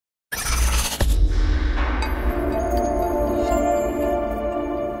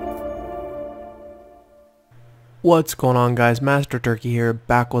What's going on, guys? Master Turkey here,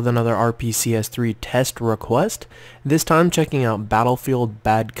 back with another RPCS3 test request. This time checking out Battlefield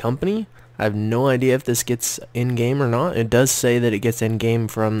Bad Company. I have no idea if this gets in-game or not. It does say that it gets in-game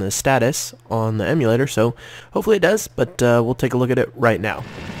from the status on the emulator, so hopefully it does, but we'll take a look at it right now.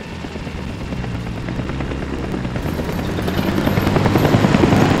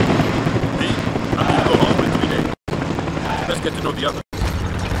 Let's get to know the other.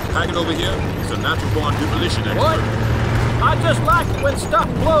 Haggard over here is a natural-born demolition expert. What? I just like it when stuff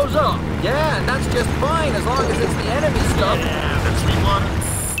blows up. Yeah, and that's just fine as long as it's the enemy stuff. Yeah, that's Sweetwater.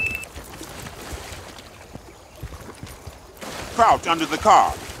 Crouch under the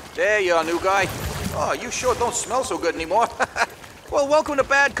car. There you are, new guy. Oh, you sure don't smell so good anymore. Well, welcome to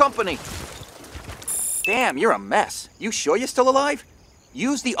Bad Company. Damn, you're a mess. You sure you're still alive?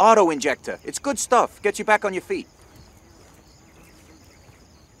 Use the auto injector. It's good stuff. Gets you back on your feet.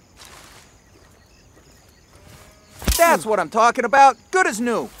 That's what I'm talking about. Good as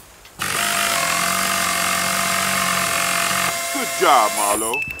new. Good job,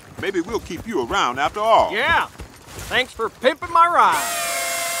 Marlowe. Maybe we'll keep you around after all. Yeah. Thanks for pimping my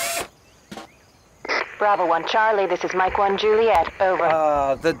ride. Bravo 1 Charlie, this is Mike 1 Juliet,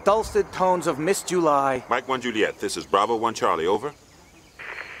 over. The dulcet tones of Miss July. Mike 1 Juliet, this is Bravo 1 Charlie, over.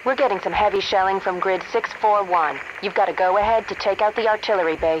 We're getting some heavy shelling from grid 641. You've got to go ahead to take out the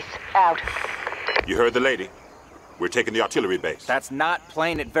artillery base. Out. You heard the lady. We're taking the artillery base. That's not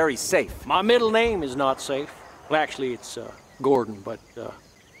playing it very safe. My middle name is not safe. Well, actually, it's Gordon, but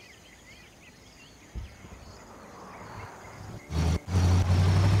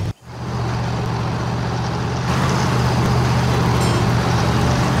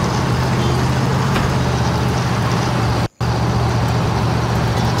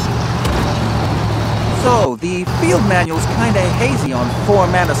So, the field manual's kinda hazy on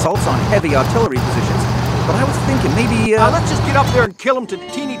four-man assaults on heavy artillery positions. But I was thinking maybe, let's just get up there and kill him to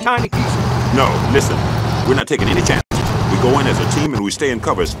teeny tiny pieces. No, listen. We're not taking any chances. We go in as a team and we stay in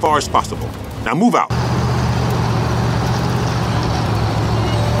cover as far as possible. Now move out.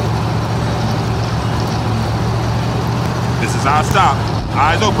 This is our stop.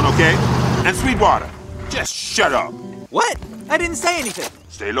 Eyes open, okay? And Sweetwater, just shut up. What? I didn't say anything.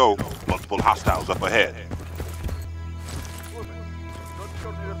 Stay low. Multiple hostiles up ahead.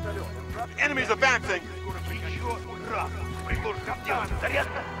 The enemy's advancing.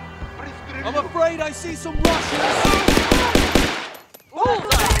 I'm afraid I see some Russians.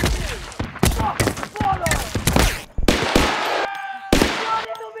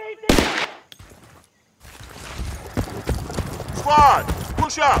 Squad,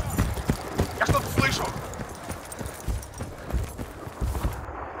 push up. Я что-то слышу.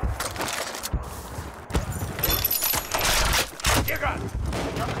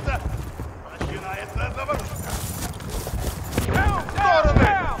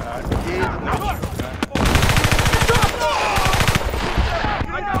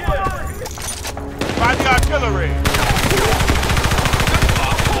 Find the artillery!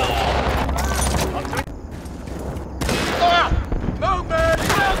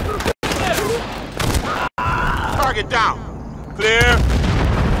 Target down! Clear!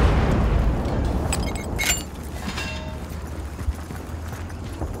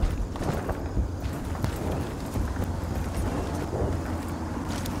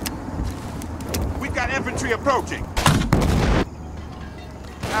 We've got infantry approaching!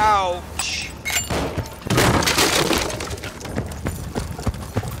 Ouch.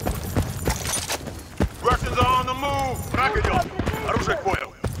 Russians are on the move! Враг идет! Оружие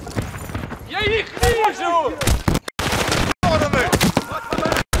понял! Я их вижу!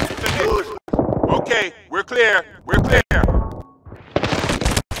 Okay, we're clear. We're clear.